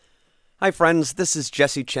Hi, friends. This is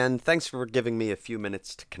Jesse Chen. Thanks for giving me a few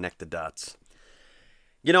minutes to connect the dots.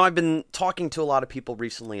 I've been talking to a lot of people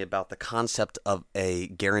recently about the concept of a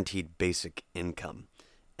guaranteed basic income.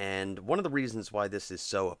 And one of the reasons why this is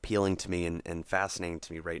so appealing to me and fascinating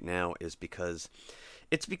to me right now is because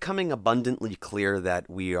it's becoming abundantly clear that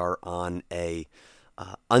we are on a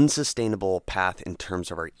unsustainable path in terms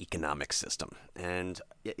of our economic system. And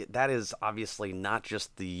that is obviously not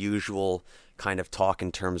just the usual kind of talk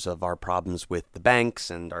in terms of our problems with the banks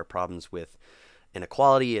and our problems with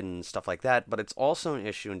inequality and stuff like that, but it's also an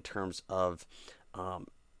issue in terms of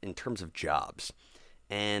jobs.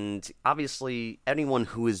 And obviously, anyone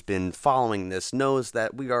who has been following this knows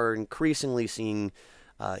that we are increasingly seeing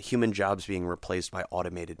human jobs being replaced by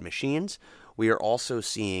automated machines. We are also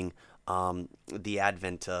seeing the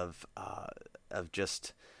advent of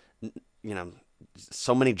just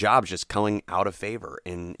so many jobs just going out of favor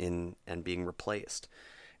in and being replaced.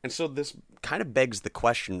 And so this kind of begs the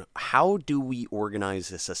question: how do we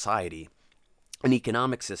organize a society, an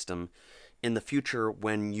economic system, in the future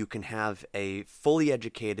when you can have a fully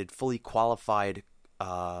educated, fully qualified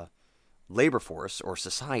labor force or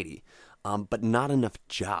society, but not enough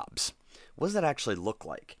jobs? What does that actually look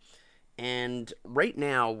like? And right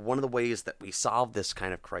now, one of the ways that we solve this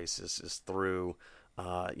kind of crisis is through,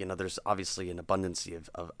 there's obviously an abundance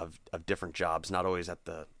of different jobs, not always at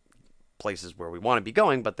the places where we want to be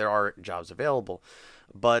going, but there are jobs available.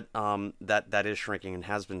 But that is shrinking and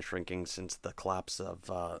has been shrinking since the collapse of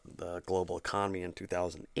the global economy in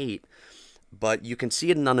 2008. But you can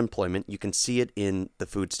see it in unemployment. You can see it in the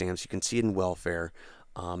food stamps. You can see it in welfare.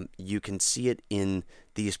 You can see it in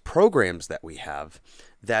these programs that we have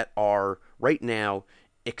that are right now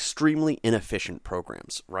extremely inefficient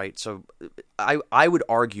programs, right? So I would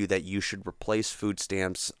argue that you should replace food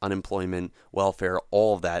stamps, unemployment, welfare,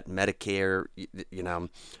 all of that, Medicare,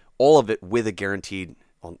 all of it with a guaranteed,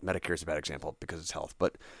 well, Medicare is a bad example because it's health,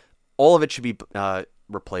 but all of it should be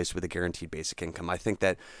replaced with a guaranteed basic income. I think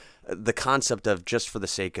that the concept of, just for the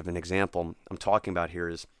sake of an example I'm talking about here,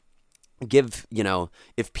 is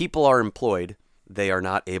if people are employed, they are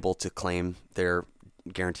not able to claim their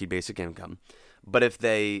guaranteed basic income. But if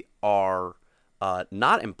they are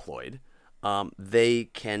not employed, they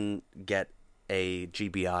can get a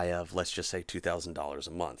GBI of, let's just say, $2,000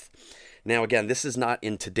 a month. Now, again, this is not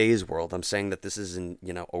in today's world. I'm saying that this is in,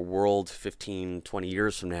 a world 15, 20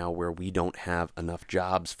 years from now where we don't have enough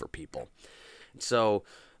jobs for people. So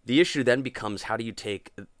the issue then becomes, how do you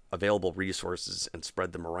take available resources and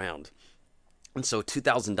spread them around? And so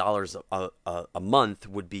 $2,000 a month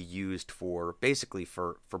would be used for basically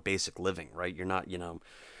for basic living, right? You're not,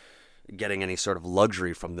 getting any sort of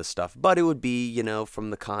luxury from this stuff, but it would be, from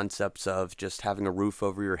the concepts of just having a roof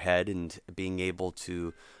over your head and being able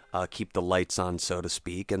to keep the lights on, so to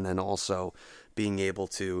speak, and then also being able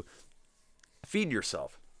to feed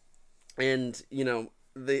yourself. And,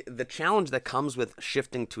 the challenge that comes with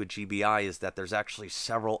shifting to a GBI is that there's actually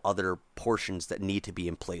several other portions that need to be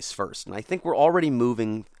in place first. And I think we're already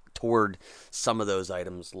moving toward some of those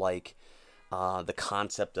items, like the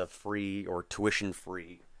concept of free or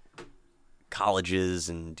tuition-free colleges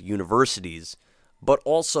and universities, but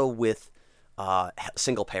also with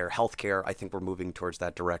single-payer healthcare. I think we're moving towards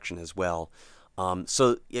that direction as well.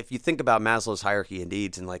 So if you think about Maslow's hierarchy of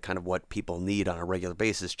needs and like kind of what people need on a regular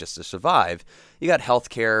basis just to survive, you got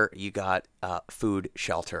healthcare, you got food,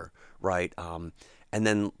 shelter, right? And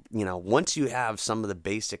then, once you have some of the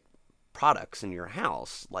basic products in your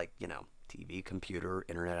house, like, TV, computer,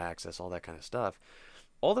 internet access, all that kind of stuff,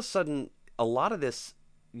 all of a sudden, a lot of this,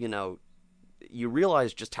 you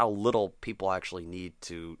realize just how little people actually need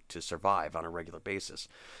to survive on a regular basis.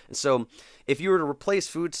 And so if you were to replace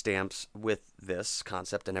food stamps with this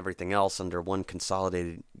concept and everything else under one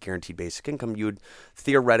consolidated guaranteed basic income, you would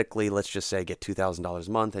theoretically, let's just say, get $2,000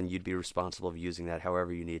 a month, and you'd be responsible for using that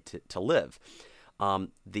however you need to live.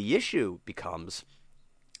 The issue becomes,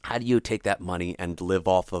 how do you take that money and live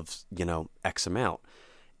off of, X amount?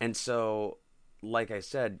 And so, like I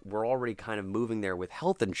said, we're already kind of moving there with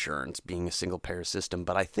health insurance being a single payer system,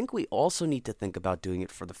 but I think we also need to think about doing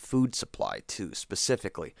it for the food supply too,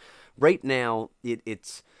 specifically. Right now,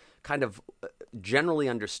 it's kind of generally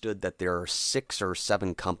understood that there are 6 or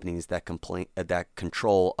 7 companies that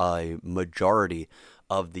control a majority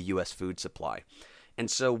of the U.S. food supply. And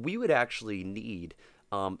so we would actually need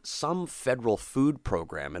some federal food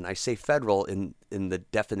program, and I say federal in the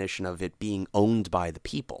definition of it being owned by the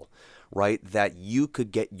people, right, that you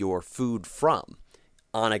could get your food from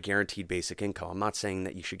on a guaranteed basic income. I'm not saying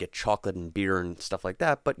that you should get chocolate and beer and stuff like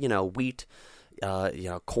that, but, wheat,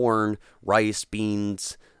 corn, rice,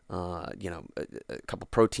 beans, a couple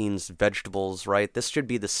proteins, vegetables, right? This should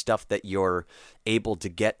be the stuff that you're able to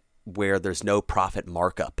get where there's no profit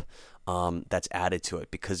markup that's added to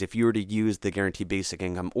it. Because if you were to use the guaranteed basic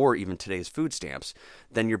income or even today's food stamps,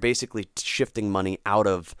 then you're basically shifting money out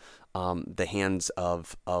of the hands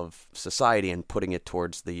of society and putting it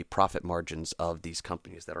towards the profit margins of these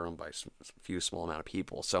companies that are owned by a few small amount of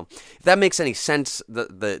people. So if that makes any sense,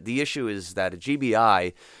 the issue is that a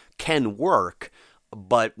GBI can work,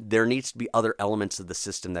 but there needs to be other elements of the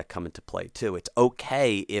system that come into play too. It's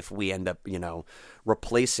okay if we end up,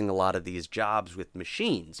 replacing a lot of these jobs with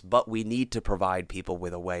machines, but we need to provide people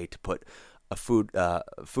with a way to put food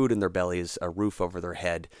in their bellies, a roof over their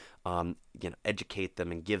head, educate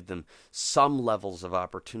them and give them some levels of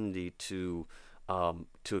opportunity to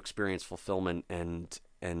experience fulfillment and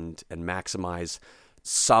maximize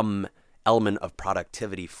some element of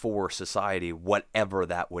productivity for society, whatever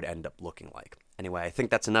that would end up looking like. Anyway, I think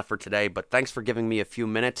that's enough for today, but thanks for giving me a few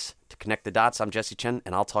minutes to connect the dots. I'm Jesse Chen,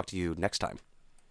 and I'll talk to you next time.